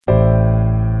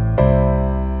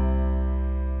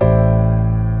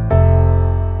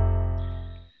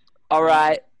All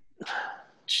right.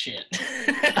 Shit.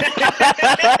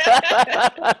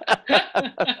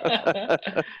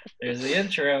 There's the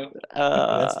intro.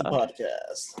 That's the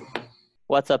podcast.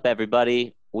 What's up,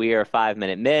 everybody? We are 5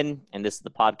 Minute Men, and this is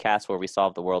the podcast where we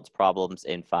solve the world's problems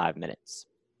in 5 minutes.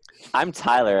 I'm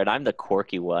Tyler, and I'm the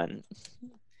quirky one.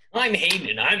 I'm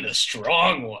Hayden. I'm the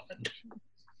strong one.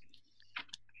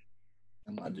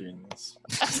 I'm not doing this.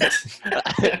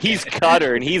 He's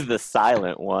Cutter, and he's the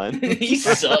silent one. He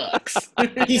sucks.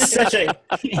 He's such a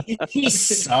he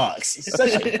sucks. He's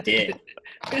such a dick.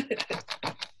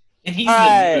 And he's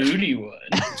Alright. the booty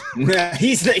one.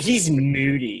 He's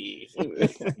moody.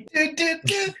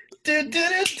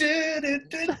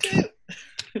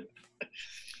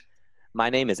 My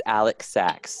name is Alex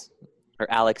Sachs,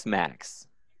 or Alex Max.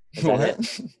 Is that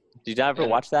it? Did you ever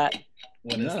watch that?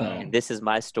 What is No. that? This Is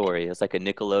My Story. It's like a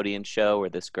Nickelodeon show where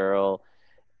this girl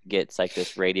gets like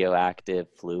this radioactive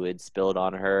fluid spilled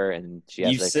on her, and she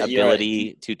has You've like said-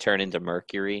 ability to turn into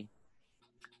mercury.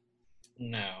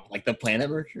 No. Like the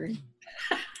planet Mercury?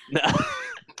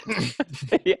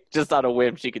 Yeah, just on a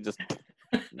whim, she could just.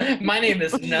 My name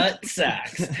is Nut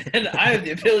Sacks, and I have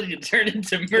the ability to turn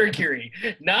into mercury,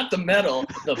 not the metal,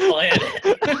 the planet.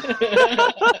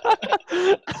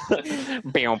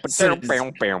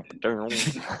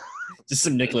 Just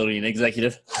some Nickelodeon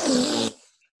executive.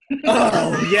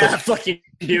 Oh yeah, fucking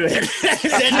do it.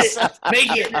 Send it.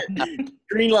 Make it.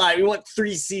 Green light. We want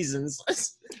 3 seasons,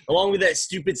 along with that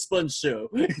stupid sponge show.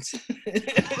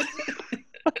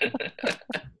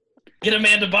 Get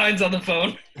Amanda Bynes on the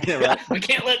phone. Yeah, right. We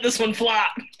can't let this one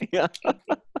flop. I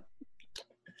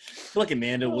feel like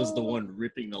Amanda was the one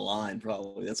ripping the line,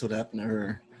 probably. That's what happened to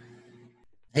her.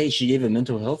 Hey, she gave a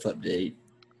mental health update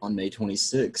on May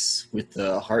 26th with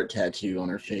a heart tattoo on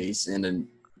her face and a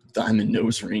diamond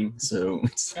nose ring. So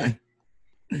it's like,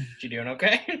 You doing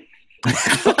okay?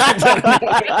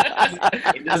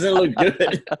 it doesn't look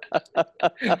good.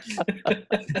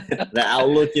 The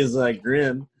outlook is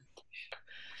grim.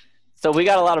 So we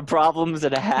got a lot of problems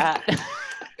in a hat.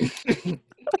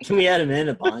 Can we add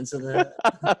Amanda Bynes to that?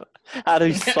 How do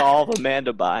we solve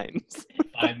Amanda Bynes?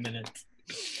 5 minutes.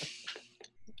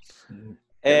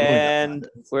 And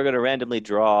we're going to randomly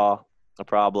draw a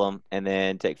problem and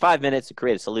then take 5 minutes to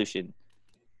create a solution.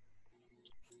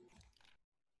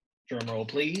 Drum roll,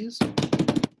 please.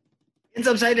 It's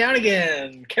upside down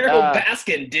again. Carol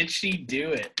Baskin, did she do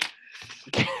it?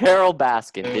 Carol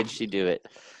Baskin, did she do it?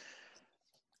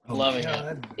 Loving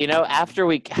it. You know,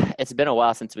 it's been a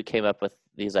while since we came up with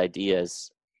these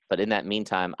ideas, but in that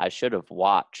meantime, I should have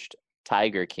watched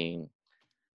Tiger King.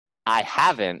 I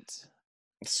haven't.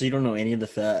 So you don't know any of the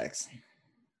facts.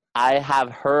 I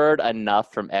have heard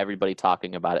enough from everybody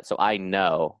talking about it, so I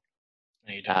know.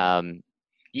 No, you don't.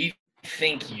 You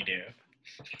think you do.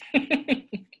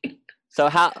 So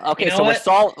how? Okay, You know so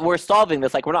what? we're solving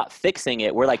this. Like, we're not fixing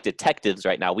it. We're like detectives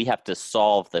right now. We have to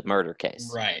solve the murder case.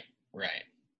 Right.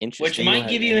 Which Interesting. might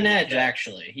give you an edge,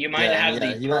 actually. You might have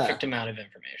the you perfect might. amount of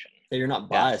information. So you're not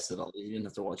biased at all. You didn't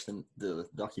have to watch the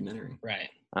documentary. Right.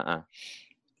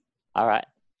 All right.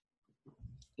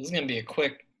 This is going to be a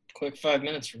quick 5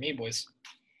 minutes for me, boys.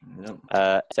 Yep.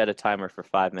 Set a timer for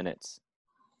 5 minutes.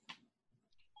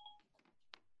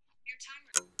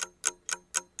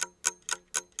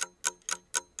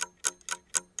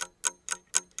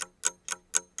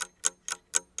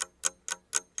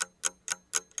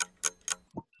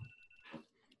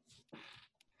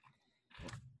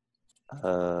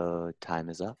 Time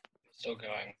is up. Still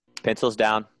going. Pencils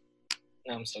down.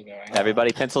 No, I'm still going.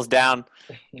 Everybody, pencils down.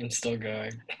 I'm still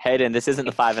going. Hayden, this isn't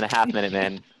the 5.5 minute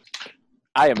man.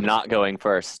 I am not going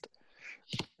first.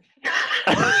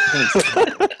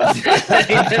 That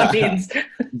means,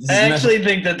 I actually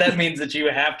think that means that you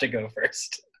have to go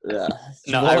first. Yeah.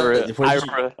 No,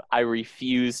 I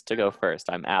refuse to go first.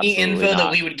 I'm The absolutely info not.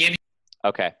 that we would give you.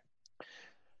 Okay.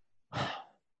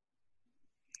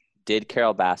 Did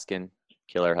Carol Baskin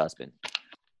kill her husband?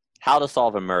 How to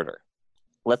solve a murder.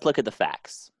 Let's look at the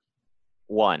facts.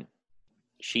 1,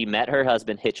 she met her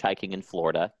husband hitchhiking in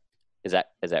Florida. Is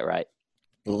that right?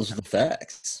 Those are the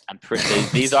facts. I'm pretty.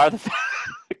 These are the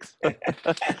facts.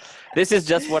 This is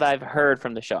just what I've heard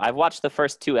from the show. I've watched the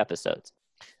first 2 episodes.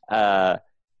 The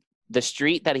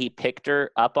street that he picked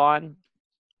her up on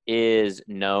is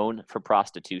known for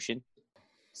prostitution,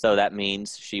 so that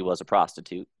means she was a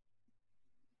prostitute.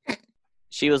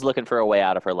 She was looking for a way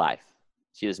out of her life.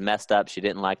 She was messed up. She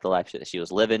didn't like the life that she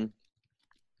was living,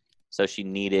 so she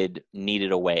needed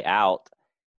a way out.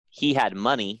 He had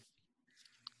money,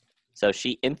 so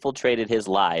she infiltrated his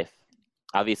life.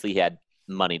 Obviously, he had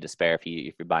money to spare. If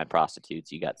you're buying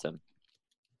prostitutes, you got some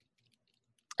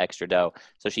extra dough.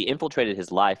 So she infiltrated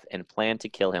his life and planned to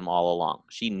kill him all along.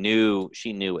 She knew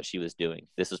what she was doing.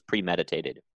 This was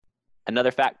premeditated.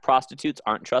 Another fact, prostitutes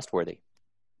aren't trustworthy.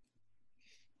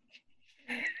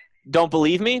 Don't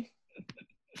believe me?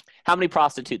 How many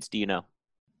prostitutes do you know?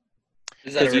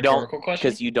 Is that a rhetorical question?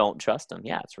 Because you don't trust them.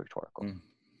 Yeah, it's rhetorical.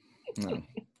 No.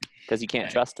 Because you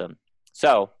can't trust them.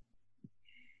 So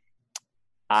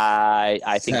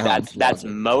I think that's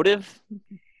motive.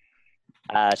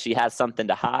 She has something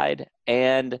to hide,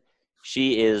 and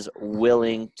she is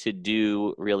willing to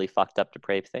do really fucked up,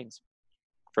 depraved things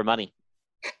for money.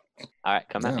 All right,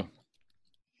 come at me.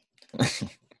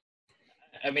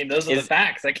 I mean, those are the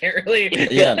facts. I can't really,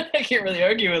 I can't really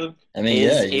argue with them. I mean,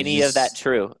 is any of that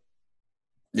true?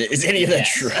 Is any of that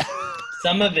true?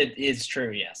 Some of it is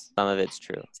true, yes. Some of it's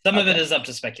true. Some of it is up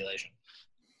to speculation.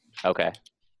 Okay.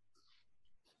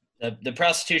 The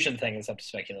prostitution thing is up to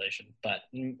speculation, but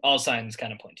all signs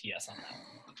kind of point to yes on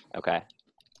that. Okay.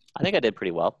 I think I did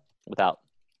pretty well without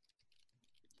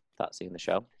seeing the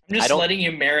show. I'm just letting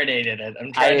you marinate in it.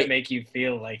 I'm trying to make you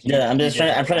feel like you I'm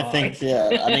trying to think.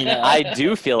 Yeah, I mean, I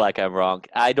do feel like I'm wrong.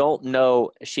 I don't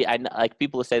know. Like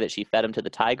people say that she fed him to the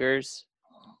tigers.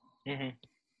 Mm-hmm.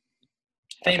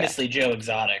 Famously, Joe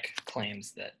Exotic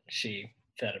claims that she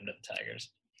fed him to the tigers.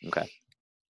 Okay.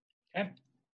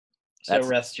 So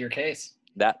rest your case.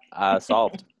 That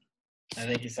solved. I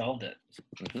think you solved it.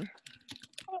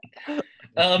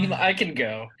 Mm-hmm. I can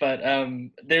go, but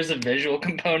there's a visual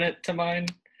component to mine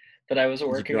that I was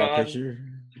working on. Picture?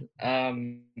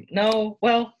 No.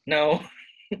 Well, no.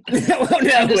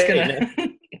 I'm just gonna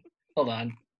hold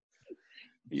on.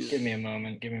 Give me a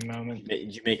moment.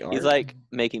 Did you make art? He's like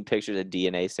making pictures of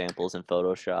DNA samples in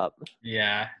Photoshop.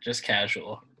 Yeah, just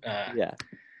casual. Yeah.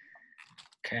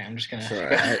 Okay, I'm just gonna.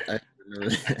 Sorry, I remember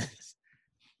this. Just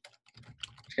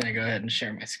gonna go ahead and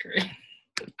share my screen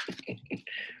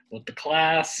with the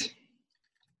class.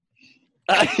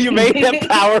 You made a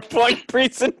PowerPoint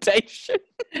presentation.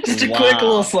 Just a quick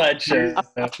little slideshow.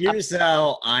 Here's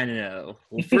how I know.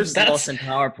 Well, first of all, it's in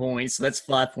PowerPoint, so that's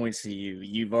 5 points to you.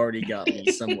 You've already got me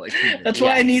somewhat. That's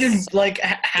why I needed like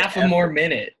half a more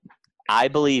minute. I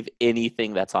believe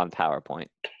anything that's on PowerPoint.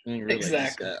 Really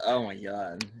Exactly. Oh my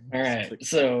god. All right.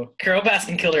 So Carol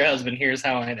Baskin killed her husband. Here's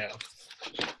how I know.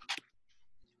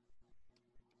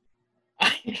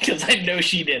 Because I know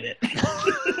she did it.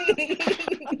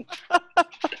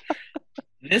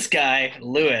 This guy,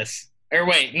 Lewis.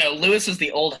 Lewis was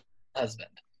the old husband.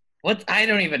 What? I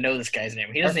don't even know this guy's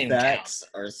name. He doesn't even count. Facts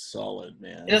are solid,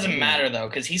 man. It doesn't matter though,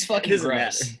 because he's fucking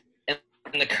gross. And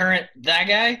the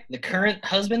current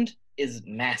husband is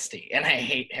nasty, and I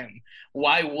hate him.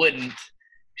 Why wouldn't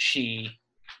she?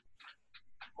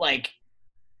 Like,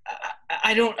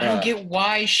 I don't get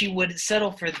why she would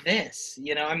settle for this.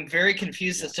 You know, I'm very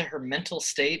confused as to her mental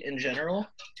state in general.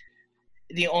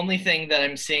 The only thing that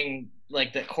I'm seeing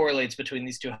like that correlates between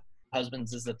these two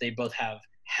husbands is that they both have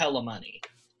hella money,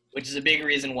 which is a big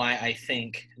reason why I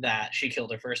think that she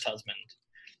killed her first husband,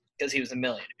 because he was a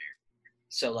millionaire.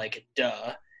 So like,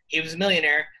 duh, he was a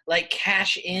millionaire. Like,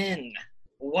 cash in.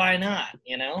 Why not?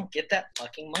 You know, get that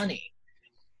fucking money.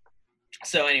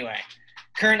 So anyway,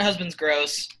 current husband's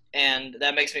gross, and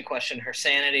that makes me question her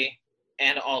sanity.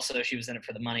 And also, she was in it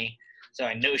for the money, so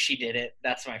I know she did it.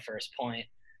 That's my first point.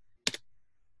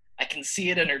 I can see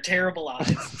it in her terrible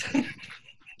eyes.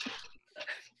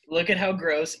 Look at how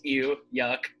gross. Ew.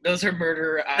 Yuck. Those are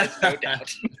murderer eyes, no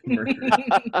doubt.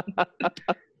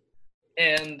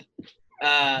 And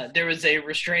there was a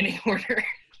restraining order.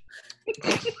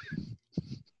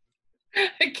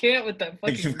 I can't with that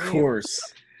fucking Of course.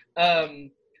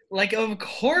 Of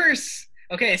course.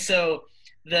 Okay, so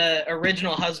the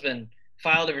original husband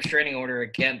filed a restraining order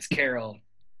against Carol.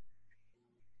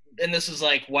 And this was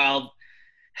like, while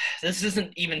this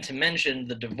isn't even to mention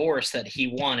the divorce that he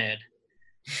wanted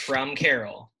from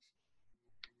Carol.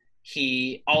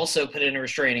 He also put in a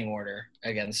restraining order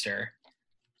against her.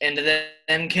 And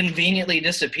then conveniently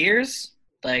disappears.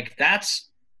 Like, that's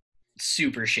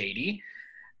super shady.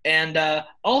 And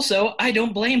also, I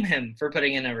don't blame him for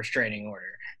putting in a restraining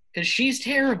order. Because she's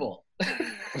terrible.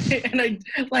 And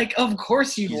of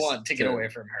course you'd want to get away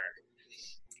from her.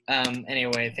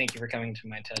 Anyway, thank you for coming to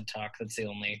my TED Talk. That's the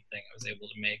only thing I was able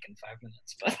to make in 5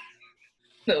 minutes, but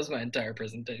that was my entire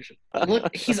presentation.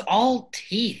 Look, he's all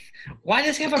teeth. Why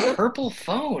does he have a purple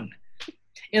phone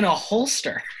in a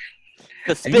holster?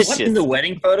 Suspicious. Have you seen the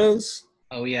wedding photos?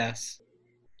 Oh, yes.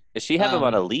 Does she have him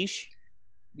on a leash?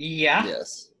 Yeah.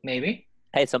 Yes. Maybe.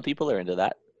 Hey, some people are into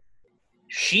that.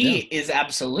 She is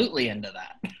absolutely into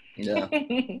that. Yeah.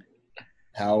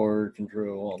 Power,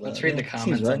 control, all that. Let's read the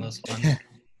comments on this one.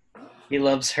 He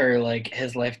loves her like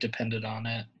his life depended on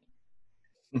it.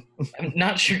 I'm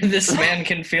not sure this man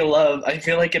can feel love. I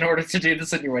feel like in order to do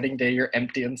this on your wedding day, you're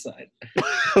empty inside.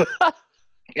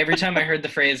 Every time I heard the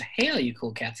phrase, "Hey, all you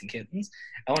cool cats and kittens,"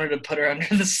 I wanted to put her under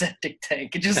the septic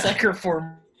tank, just like her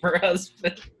former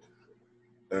husband.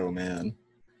 Oh, man.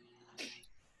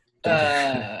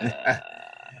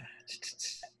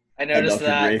 I noticed Dr.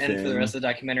 that, Gray and for the fan. rest of the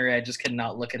documentary, I just could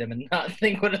not look at him and not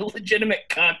think what a legitimate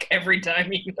cuck every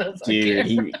time he was on Dude,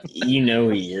 camera.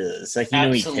 he is. Like,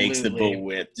 he takes the Absolutely.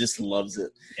 bullwhip, just loves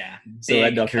it. Yeah. So that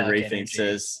big Dr. cuck Gray fan energy.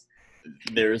 says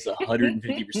there's a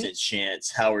 150%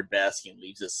 chance Howard Baskin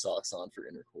leaves his socks on for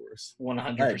intercourse.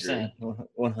 100%.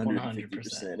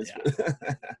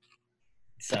 150%.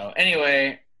 So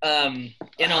anyway,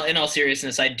 in all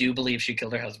seriousness, I do believe she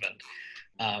killed her husband.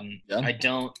 Yeah. I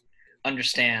don't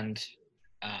understand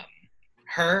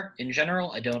her in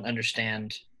general. I don't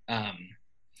understand.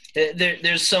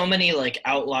 There's so many like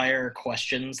outlier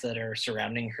questions that are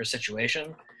surrounding her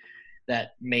situation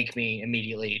that make me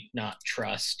immediately not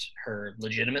trust her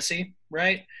legitimacy.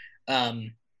 Right?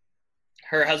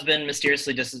 Her husband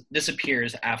mysteriously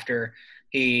disappears after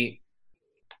he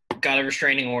got a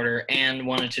restraining order and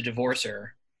wanted to divorce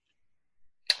her.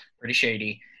 Pretty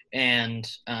shady. And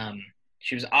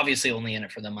she was obviously only in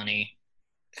it for the money,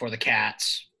 for the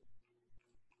cats.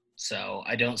 So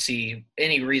I don't see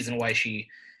any reason why she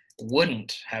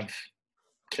wouldn't have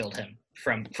killed him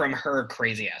from her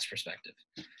crazy ass perspective.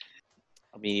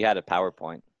 I mean, you had a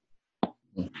PowerPoint.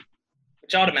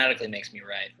 Which automatically makes me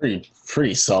right.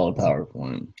 Pretty solid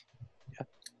PowerPoint.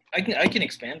 I can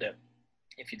expand it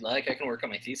if you'd like. I can work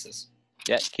on my thesis.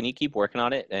 Yeah, can you keep working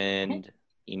on it and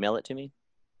email it to me?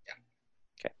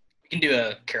 We can do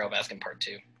a Carol Baskin part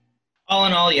 2. All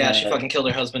in all, yeah, she fucking killed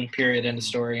her husband. Period. End of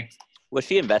story. Was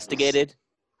she investigated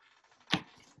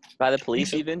by the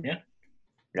police so. even? Yeah.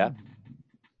 Yeah.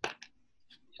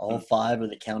 All 5 of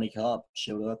the county cops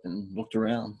showed up and looked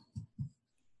around.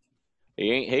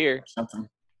 He ain't here. Something.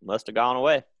 Must have gone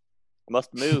away. Must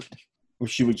have moved.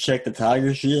 Wish you would check the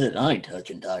tiger shit. I ain't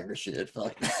touching tiger shit.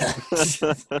 Fuck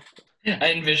that.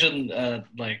 I envisioned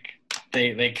like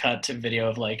they cut to video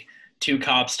of like 2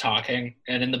 cops talking,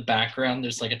 and in the background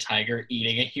there's like a tiger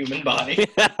eating a human body.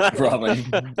 Probably.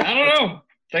 I don't know.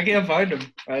 I can't find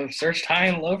him. I've searched high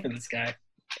and low for this guy.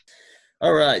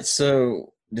 All right.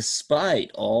 So,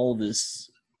 despite all this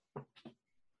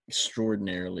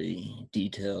extraordinarily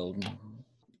detailed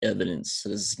evidence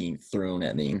that is getting thrown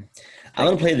at me, I'm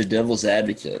going to play the devil's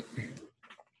advocate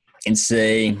and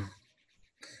say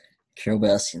Carol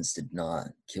Baskins did not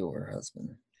kill her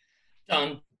husband.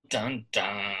 Dun, dun,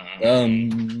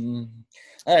 dun.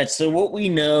 All right, so what we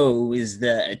know is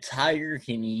that a tiger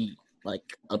can eat like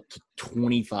up to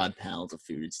 25 pounds of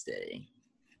food a day.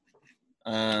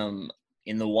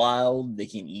 In the wild, they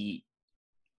can eat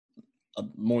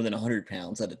more than 100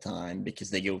 pounds at a time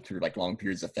because they go through like long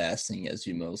periods of fasting, as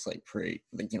do most like prey,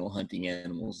 like, hunting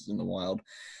animals in the wild.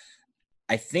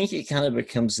 I think it kind of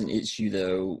becomes an issue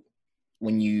though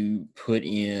when you put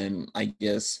in, I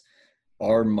guess,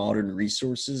 our modern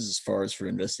resources as far as for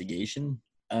investigation.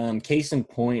 Case in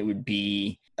point would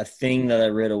be a thing that I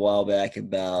read a while back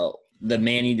about the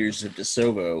man-eaters of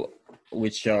DeSoto,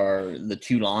 which are the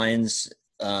 2 lions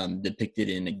depicted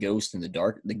in The Ghost in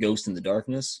the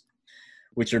Darkness,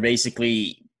 which are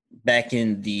basically back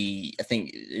in the, I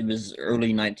think it was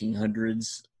early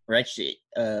 1900s, or actually,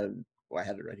 I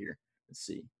have it right here. Let's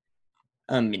see.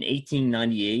 In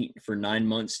 1898, for 9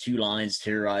 months, 2 lions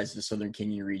terrorized the southern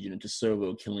Kenya region of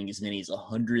DeSoto, killing as many as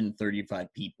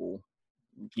 135 people,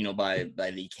 by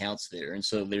the accounts there. And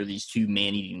so there are these 2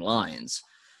 man-eating lions.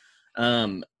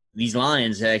 These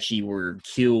lions actually were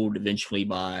killed eventually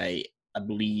by, I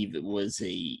believe it was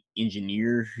a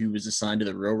engineer who was assigned to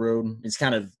the railroad. It's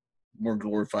kind of more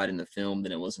glorified in the film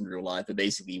than it was in real life, but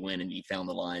basically he went and he found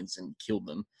the lions and killed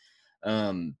them.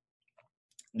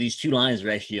 These 2 lions are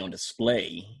actually on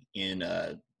display in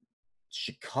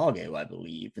Chicago, I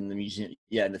believe, in the museum.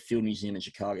 Yeah, the Field Museum in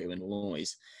Chicago,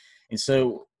 Illinois. And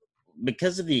so,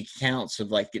 because of the accounts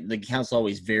of like the accounts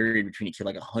always varied between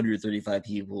like 135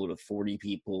 people to 40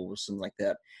 people or something like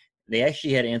that. They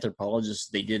actually had anthropologists.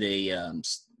 They did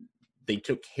they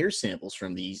took hair samples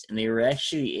from these, and they were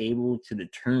actually able to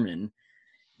determine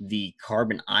the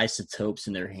carbon isotopes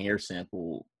in their hair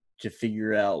sample to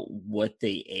figure out what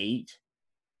they ate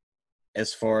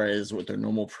as far as what their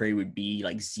normal prey would be,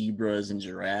 like zebras and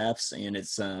giraffes. And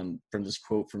it's from this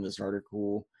quote from this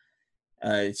article.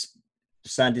 It's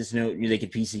scientists knew they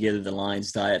could piece together the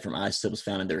lion's diet from isotopes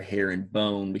found in their hair and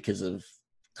bone because of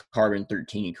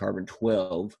carbon-13 and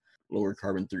carbon-12. lower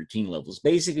carbon 13 levels.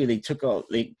 Basically, they took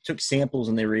samples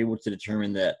and they were able to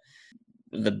determine that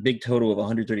the big total of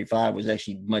 135 was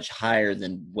actually much higher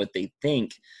than what they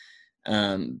think,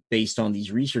 based on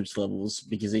these research levels,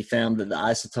 because they found that the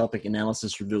isotopic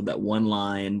analysis revealed that one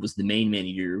lion was the main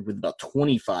man-eater with about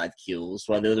 25 kills,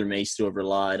 while the other may still have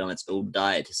relied on its old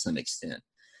diet to some extent.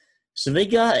 So they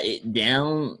got it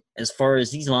down as far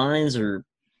as these lions are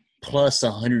plus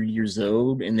 100 years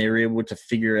old, and they were able to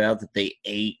figure out that they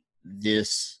ate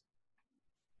this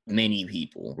many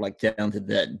people, like down to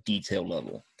that detail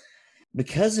level.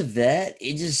 Because of that,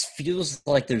 it just feels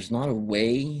like there's not a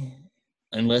way,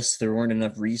 unless there weren't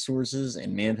enough resources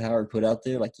and manpower put out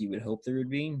there like you would hope there would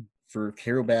be, for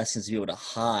Carol Baskins to be able to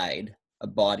hide a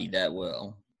body that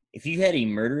well. If you had a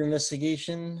murder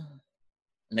investigation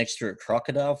next to a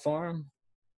crocodile farm,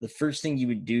 the first thing you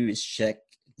would do is check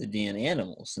the damn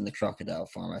animals in the crocodile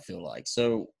farm, I feel like.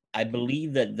 So I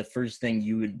believe that the first thing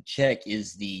you would check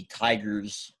is the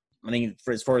tigers. I mean,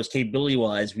 as far as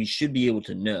capability-wise, we should be able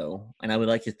to know. And I would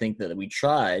like to think that we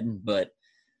tried, but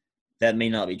that may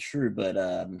not be true. But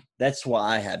that's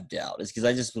why I have doubt, is because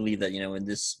I just believe that, in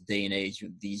this day and age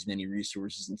with these many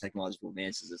resources and technological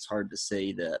advances, it's hard to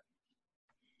say that,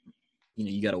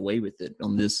 you got away with it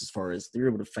on this, as far as they're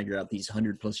able to figure out these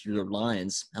 100-plus-year-old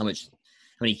lions, how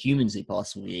many humans they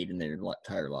possibly ate in their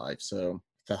entire life. So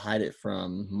to hide it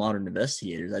from modern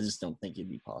investigators, I just don't think it'd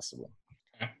be possible.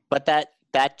 But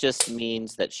that just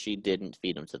means that she didn't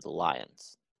feed them to the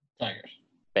lions. Tigers.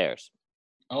 Bears.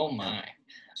 Oh my.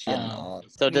 She had an odd.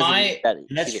 So it doesn't mean that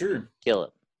that's true. Kill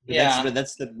it. Yeah.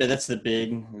 That's the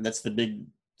big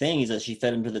thing, is that she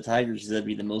fed him to the tigers. That'd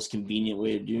be the most convenient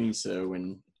way of doing so.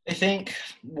 And I think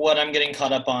what I'm getting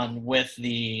caught up on with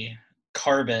the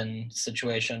carbon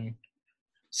situation.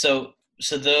 So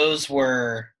those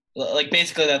were, like,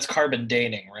 basically that's carbon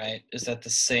dating, right? Is that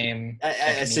the same?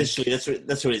 Essentially,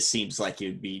 that's what it seems like it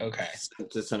would be. Okay.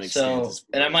 To some extent. So,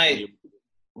 and I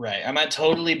might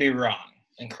totally be wrong,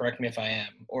 and correct me if I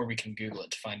am, or we can Google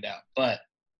it to find out. But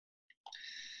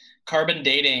carbon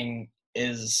dating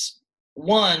is,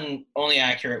 one, only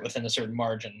accurate within a certain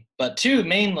margin, but two,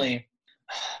 mainly,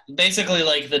 basically,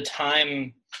 like, the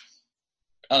time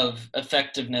of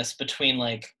effectiveness between,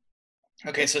 like,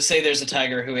 okay, so say there's a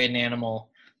tiger who ate an animal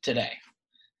today.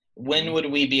 When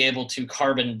would we be able to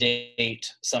carbon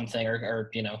date something or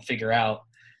figure out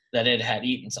that it had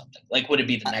eaten something? Like, would it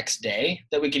be the next day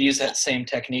that we could use that same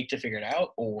technique to figure it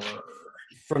out? Or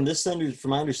from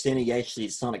my understanding, actually,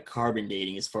 it's not a carbon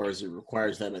dating as far as it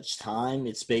requires that much time.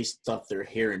 It's based off their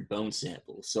hair and bone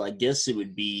samples. So I guess it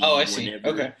would be I see.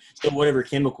 Okay. So whatever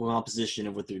chemical composition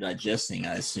of what they're digesting,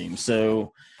 I assume.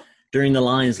 So during the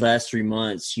lion's last 3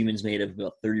 months, humans made up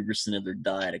about 30% of their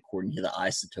diet according to the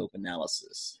isotope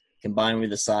analysis. Combined with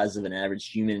the size of an average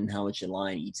human and how much a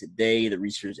lion eats a day, the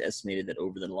researchers estimated that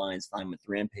over the lion's 5-month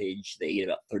rampage, they ate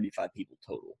about 35 people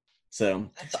total. So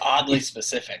that's oddly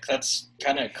specific. That's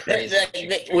kind of crazy.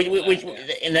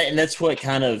 And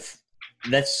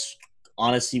that's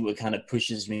honestly what kind of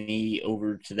pushes me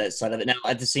over to that side of it. Now,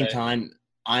 at the same time,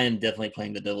 I am definitely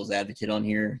playing the devil's advocate on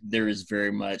here. There is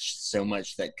so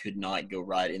much that could not go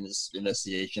right in this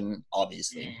investigation,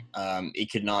 obviously. It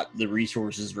could not, the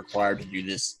resources required to do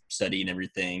this study and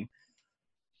everything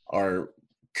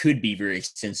could be very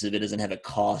extensive. It doesn't have a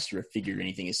cost or a figure or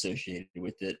anything associated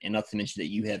with it. And not to mention that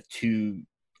you have 2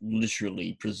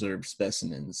 literally preserved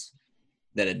specimens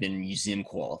that have been museum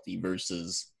quality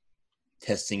versus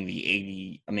testing the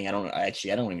 80. I mean, I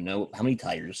don't even know how many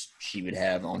tigers she would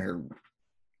have on her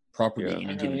property at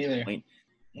any given point.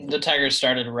 The tigers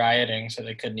started rioting, so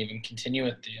they couldn't even continue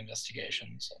with the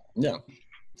investigation. So. No.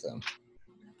 So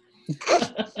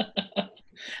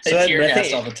they tear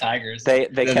gassed all the tigers. They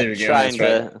kept trying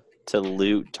to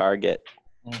loot Target.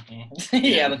 Mm-hmm.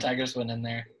 Yeah, the tigers went in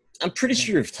there. I'm pretty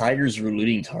sure if tigers were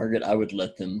looting Target, I would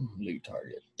let them loot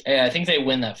Target. Yeah, I think they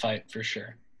win that fight for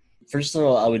sure. First of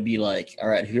all, I would be like, all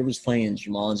right, whoever's playing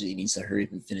Jumanji needs to hurry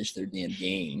up and finish their damn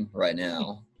game right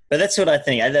now. But that's what I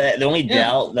think. The only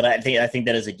doubt that I think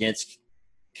that is against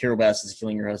Carol Baskins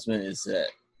killing her husband is that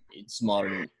it's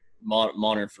modern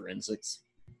forensics.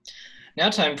 Now,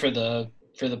 time for the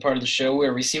part of the show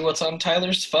where we see what's on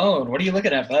Tyler's phone. What are you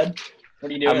looking at, bud? What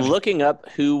are you doing? I'm looking up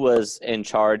who was in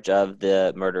charge of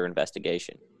the murder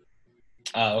investigation.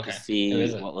 Oh, okay. To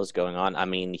see what was going on. I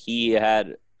mean,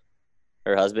 her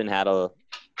ex-husband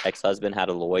had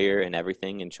a lawyer and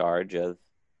everything in charge of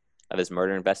his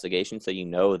murder investigation, so you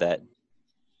know that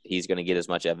he's going to get as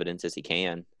much evidence as he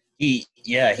can. He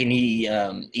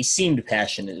seemed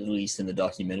passionate, at least in the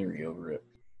documentary, over it.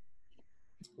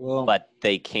 Well, but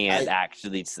they can't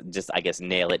actually just, I guess,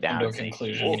 nail it down. Come to a and say,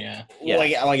 conclusion, "Well, yeah.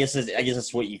 Well, I guess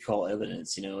that's what you call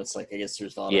evidence. It's like I guess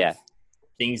there's a lot of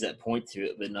things that point to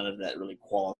it, but none of that really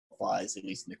qualifies, at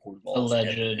least in the court of law.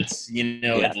 Alleged.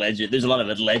 Alleged. There's a lot of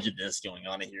allegedness going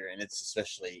on here, and it's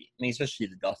especially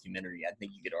the documentary. I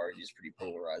think you could argue is pretty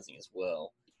polarizing as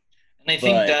well. And I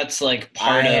think that's like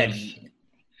part of,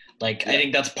 like, I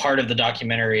think that's part of the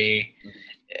documentary.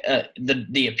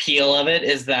 The appeal of it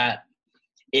is that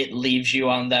it leaves you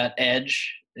on that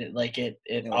edge.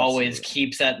 It always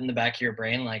keeps that in the back of your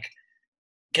brain, like,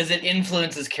 because it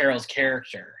influences Carol's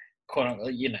character, quote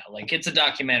unquote. Like, it's a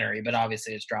documentary, but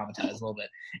obviously it's dramatized a little bit,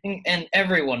 and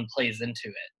everyone plays into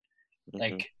it.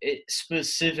 Like, it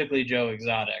specifically Joe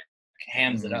Exotic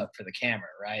hams it up for the camera,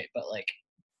 right? But like,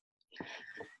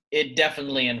 it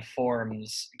definitely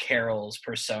informs Carol's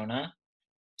persona,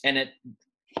 and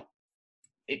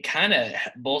it kind of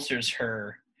bolsters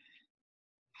her.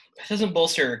 It doesn't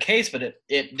bolster her case, but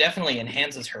it definitely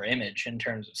enhances her image in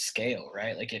terms of scale,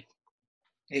 right? Like,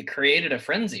 it created a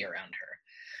frenzy around her.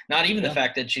 Not even the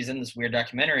fact that she's in this weird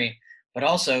documentary, but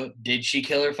also, did she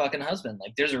kill her fucking husband?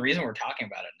 Like, there's a reason we're talking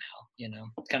about it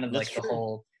now. It's kind of like the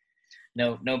whole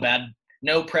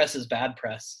no press is bad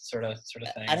press sort of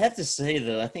thing. I'd have to say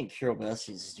though, I think Carol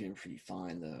Baskins is doing pretty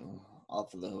fine though,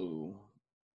 off of the whole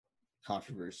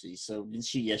controversy. So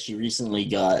she recently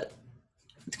got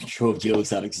the control of Joe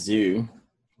Exotic Zoo.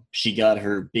 She got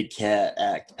her Big Cat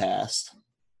Act passed.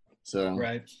 So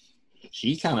right.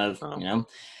 She kind of,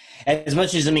 as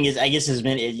much as, I guess has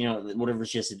been, whatever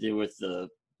she has to do with the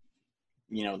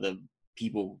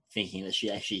people thinking that she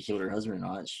actually killed her husband or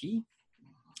not, at the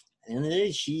end of the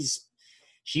day,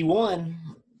 she won.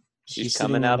 She's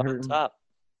coming out on top.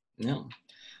 No.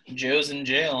 Joe's in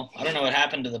jail. I don't know what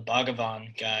happened to the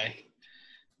Bhagavan guy,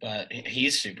 but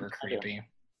he's super creepy.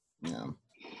 No.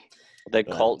 The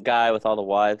cult guy with all the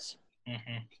wives.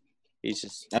 Mm-hmm. He's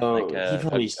just like a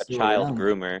child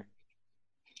groomer.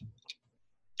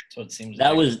 That's what it seems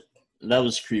that like. That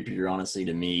was creepier, honestly,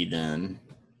 to me than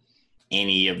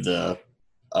any of the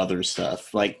other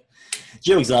stuff. Like,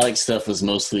 Joe Exotic stuff was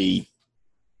mostly...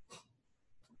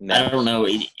 I don't know.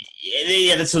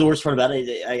 That's the worst part about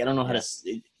it. I don't know how to...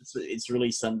 It's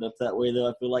really summed up that way, though.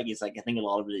 I feel like it's like, I think a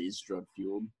lot of it is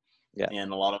drug-fueled. Yeah.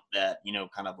 And a lot of that,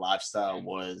 kind of lifestyle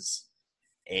was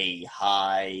a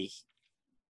high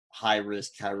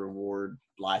risk, high reward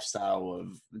lifestyle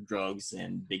of drugs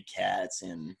and big cats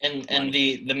and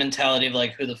the mentality of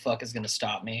like, who the fuck is going to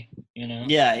stop me?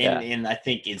 And I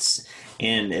think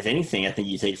and if anything, I think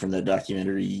you take from the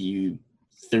documentary,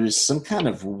 there's some kind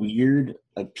of weird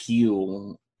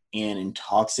appeal and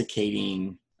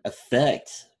intoxicating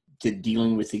effect to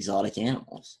dealing with exotic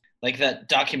animals. Like that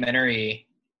documentary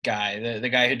guy, the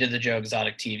guy who did the Joe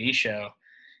Exotic TV show,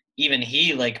 even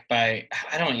he, like, I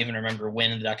don't even remember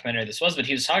when in the documentary this was, but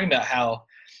he was talking about how,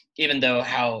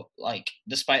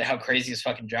 despite how crazy his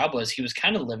fucking job was, he was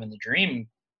kind of living the dream.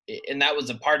 And that was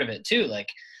a part of it too. Like,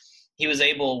 he was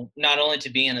able not only to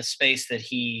be in a space that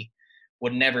he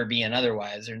would never be in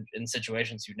otherwise, or in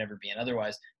situations he would never be in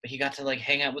otherwise, but he got to like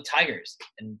hang out with tigers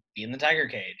and be in the tiger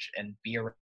cage and be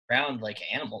around like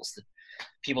animals that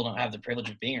people don't have the privilege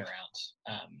of being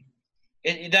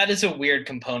around. That is a weird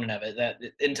component of it. That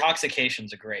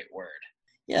intoxication's a great word.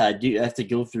 Yeah, I do. I have to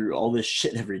go through all this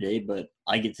shit every day, but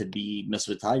I get to be mess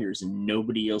with tigers, and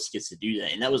nobody else gets to do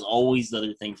that. And that was always the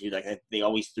other thing too. Like, they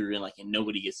always threw in like, and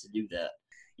nobody gets to do that.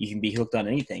 You can be hooked on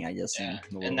anything, I guess. Yeah,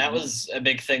 and that was a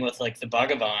big thing with like the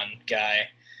Bhagavan guy,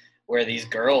 where these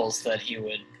girls that he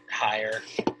would hire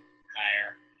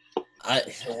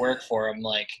to work for him,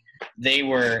 like, they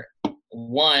were.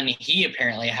 One, he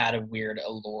apparently had a weird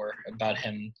allure about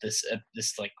him, this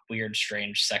like weird,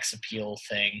 strange sex appeal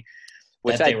thing,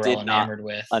 which that they I were did all not enamored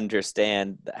with.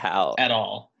 Understand how at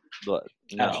all. But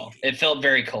no. At all. It felt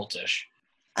very cultish.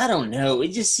 I don't know.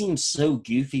 It just seems so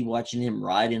goofy watching him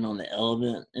riding on the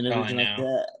elephant and everything like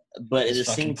that. But at the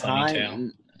same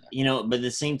time, but at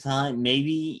the same time,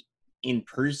 maybe in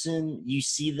person you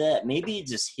see that, maybe it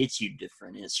just hits you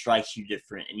different and it strikes you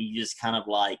different, and you just kind of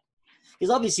like.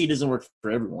 Because obviously it doesn't work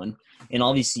for everyone, and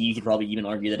obviously you could probably even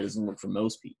argue that it doesn't work for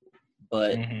most people.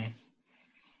 But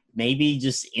maybe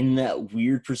just in that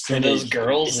weird percentage, for those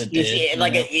girls, it did.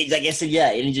 Like I said,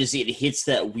 yeah, it hits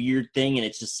that weird thing, and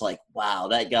it's just like, wow,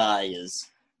 that guy is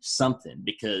something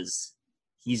because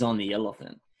he's on the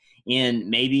elephant. And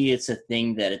maybe it's a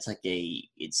thing that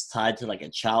it's tied to like a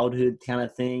childhood kind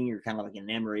of thing, or kind of like an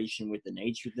enamoration with the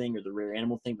nature thing or the rare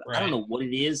animal thing. But right. I don't know what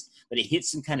it is, but it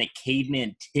hits some kind of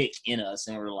caveman tick in us,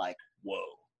 and we're like, whoa.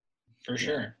 For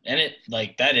sure. And it,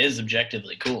 like, that is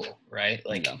objectively cool, right?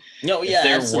 Like, no, yeah,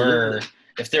 if there were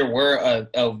if there were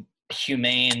a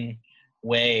humane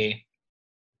way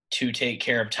to take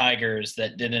care of tigers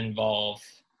that didn't involve,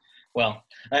 well,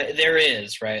 there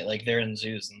is, right? Like they're in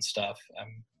zoos and stuff.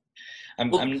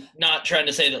 I'm not trying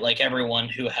to say that like everyone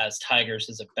who has tigers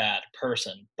is a bad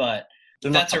person, but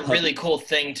that's a really cool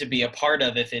thing to be a part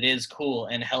of if it is cool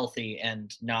and healthy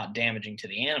and not damaging to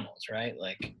the animals, right?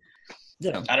 Like,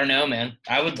 yeah. I don't know, man.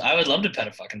 I would love to pet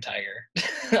a fucking tiger,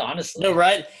 honestly. No,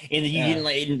 right? And you didn't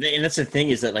like, and that's the thing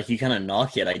is that like you kind of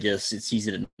knock it. I guess it's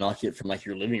easy to knock it from like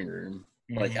your living room,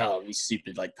 like oh these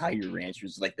stupid like tiger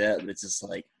ranchers like that. But it's just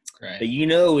like, right. But you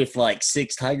know, if like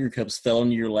 6 tiger cubs fell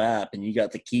into your lap and you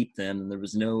got to keep them, and there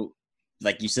was no,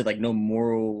 like you said, like no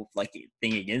moral like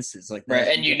thing against it. It's like right,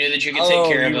 that. and you knew that you could take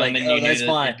care of them, like, and you knew that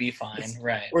fine. it'd be fine,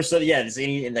 right? Or so yeah, there's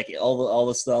any like all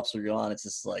the stops are gone. It's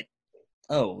just like,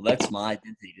 oh, that's my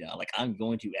identity now. Like I'm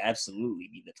going to absolutely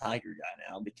be the tiger guy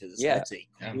now because that's a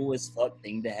cool as fuck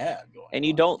thing to have going. And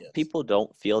you don't, people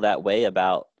don't feel that way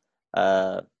about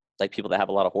like people that have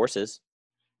a lot of horses.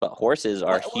 But horses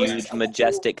are huge,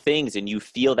 majestic things, and you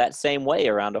feel that same way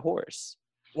around a horse.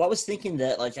 Well, I was thinking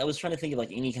that, like, I was trying to think of,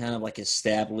 like, any kind of, like,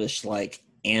 established, like,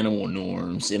 animal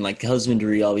norms. And, like,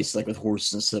 husbandry, obviously, like, with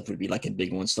horses and stuff would be, like, a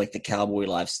big one. So, like, the cowboy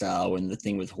lifestyle and the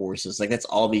thing with horses. Like, that's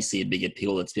obviously a big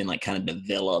appeal that's been, like, kind of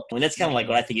developed. I mean, that's kind of, like,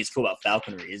 what I think is cool about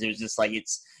falconry is there's just, like,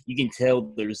 you can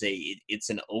tell it's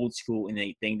an old school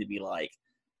innate thing to be, like,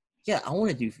 yeah, I want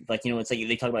to do, like, you know, it's like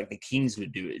they talk about like the kings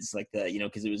would do it. It's like that, you know,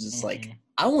 because it was just like,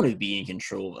 I want to be in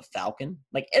control of a falcon.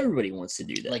 Like, everybody wants to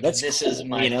do that. Like, that's this cool, is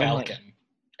my falcon.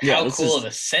 Like, how cool of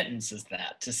a sentence is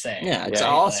that to say? Yeah, it's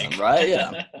awesome, right?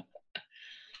 Yeah. I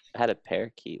had a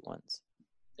parakeet once.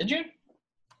 Did you?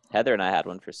 Heather and I had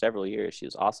one for several years. She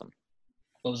was awesome.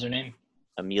 What was her name?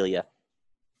 Amelia.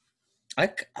 I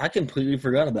completely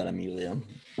forgot about Amelia.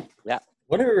 Yeah.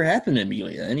 Whatever happened to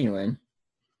Amelia, anyway?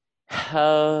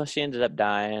 Oh, she ended up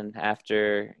dying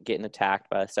after getting attacked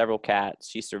by several cats.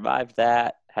 She survived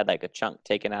that, had like a chunk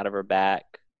taken out of her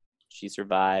back. She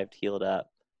survived, healed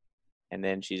up, and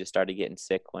then she just started getting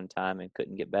sick one time and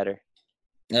couldn't get better.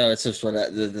 No, it's just what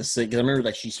the sick. Because I remember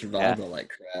like she survived all that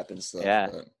crap and stuff. Yeah,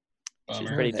 she's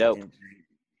pretty dope.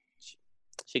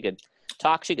 She could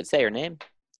talk. She could say her name.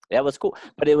 That was cool,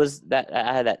 but it was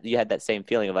that you had that same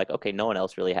feeling of like, okay, no one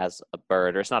else really has a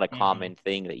bird, or it's not a common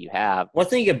thing that you have. Well, I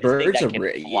think a bird's a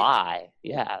fly.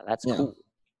 Yeah, that's cool.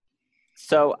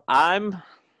 So I'm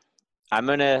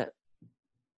gonna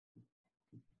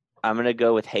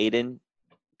go with Hayden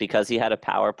because he had a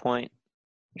PowerPoint.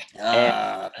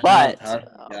 But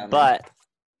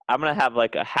I'm gonna have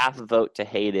like a half vote to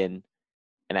Hayden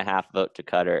and a half vote to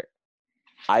Cutter.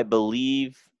 I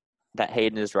believe that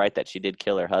Hayden is right that she did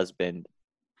kill her husband,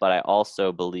 but I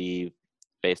also believe,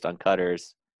 based on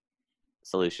Cutter's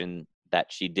solution, that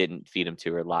she didn't feed him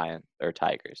to her lion or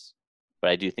tigers.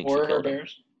 But I do think she killed him.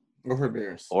 Or her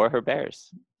bears. Or her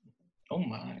bears. Oh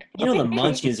my! You know the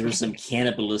Munchkins were some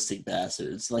cannibalistic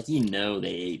bastards. Like they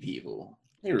ate people.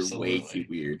 They were way too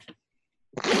weird.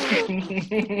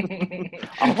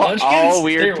 all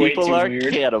weird people are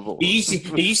cannibals.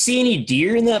 Did you see any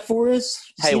deer in that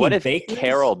forest? Hey, what if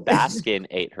Carol Baskin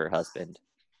ate her husband?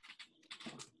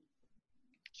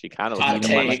 She kind of looks like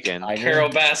a Munchkin. Carol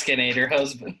Baskin ate her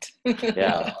husband.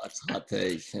 Yeah, that's a hot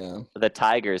take. Yeah. The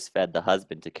tigers fed the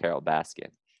husband to Carol Baskin.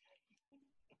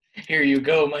 Here you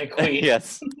go, my queen.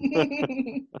 Yes.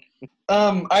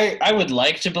 I would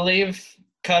like to believe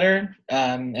Cutter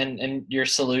and your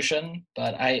solution,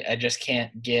 but I just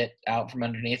can't get out from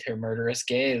underneath her murderous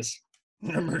gaze.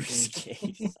 Murderous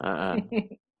gaze.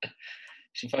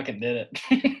 She fucking did it.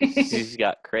 She's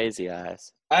got crazy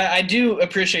eyes. I do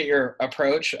appreciate your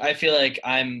approach. I feel like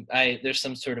there's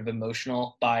some sort of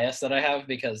emotional bias that I have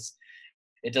because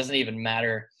it doesn't even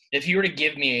matter. If you were to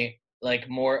give me like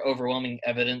more overwhelming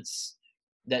evidence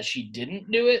that she didn't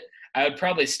do it, I would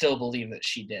probably still believe that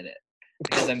she did it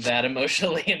because I'm that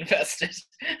emotionally invested.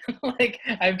 Like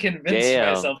I've convinced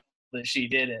myself that she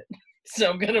did it.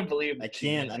 So I'm gonna believe. I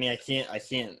can't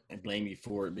blame you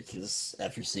for it because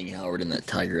after seeing Howard in that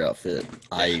tiger outfit,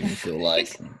 I feel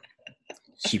like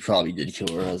she probably did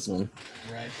kill her husband.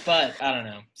 Right, but I don't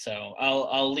know. So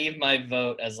I'll leave my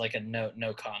vote as like a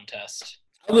no contest.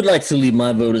 I would like to leave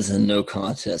my vote as a no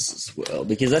contest as well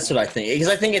because that's what I think. Because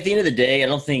I think at the end of the day,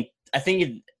 let's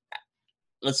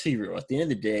be real. At the end of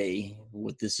the day,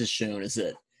 what this has shown is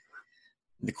that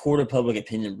the court of public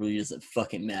opinion really doesn't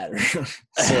fucking matter.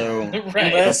 So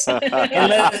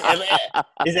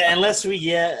unless we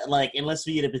get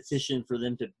a petition for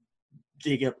them to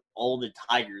dig up all the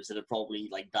tigers that have probably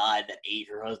like died that ate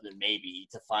her husband, maybe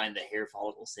to find the hair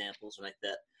follicle samples or like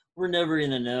that, we're never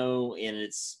gonna know, and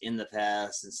it's in the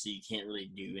past, and so you can't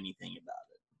really do anything about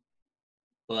it.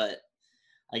 But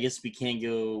I guess we can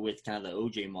go with kind of the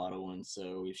OJ model, and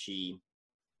so if she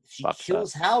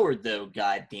kills Howard, though,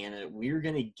 god damn it, we're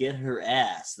gonna get her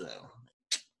ass, though.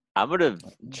 I'm gonna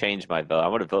change my vote.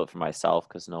 I'm gonna vote for myself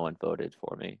because no one voted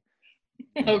for me.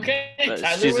 Okay,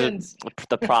 Tyler She's wins.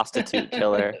 The prostitute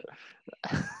killer.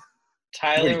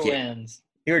 Tyler wins.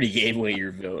 You already gave away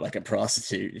your vote like a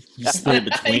prostitute. You split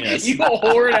it between us. You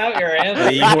hoard out your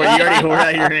answer. You already hoard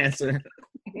out your answer.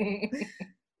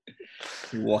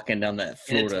 You're walking down that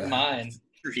Florida. It's mine.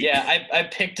 Yeah, I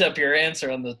picked up your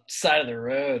answer on the side of the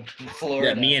road in Florida.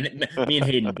 Yeah, me and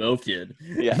Hayden both did.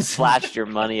 Yeah, flashed your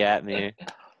money at me.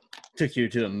 Took you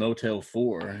to a Motel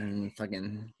 4 and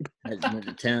fucking went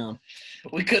to town.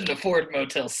 We couldn't afford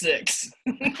Motel 6.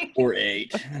 Or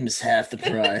 8. Just half the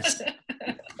price.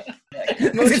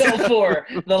 Motel 4,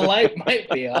 the light might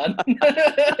be on.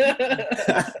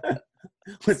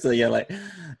 So yeah, like,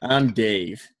 I'm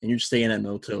Dave, and you're staying at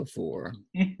Motel 4.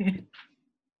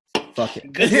 Fuck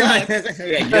it. Good luck.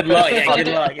 Yeah, good luck. Yeah, good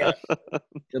luck. Yeah.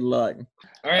 Good luck.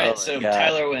 All right, so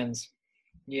Tyler wins.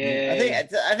 Yeah,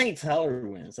 I think Tyler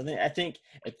wins. I think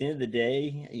at the end of the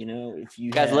day, you know, if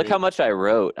you guys look how much I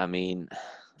wrote. I mean,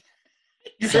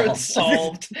 you wrote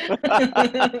solved.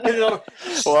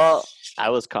 Well, I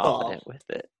was confident with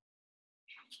it.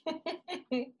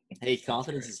 Hey,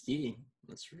 confidence is key.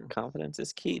 That's true. Confidence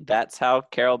is key. That's how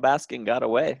Carol Baskin got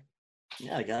away.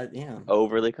 Yeah, I got it. Yeah.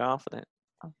 Overly confident.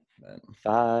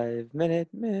 5 Minute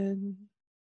Men.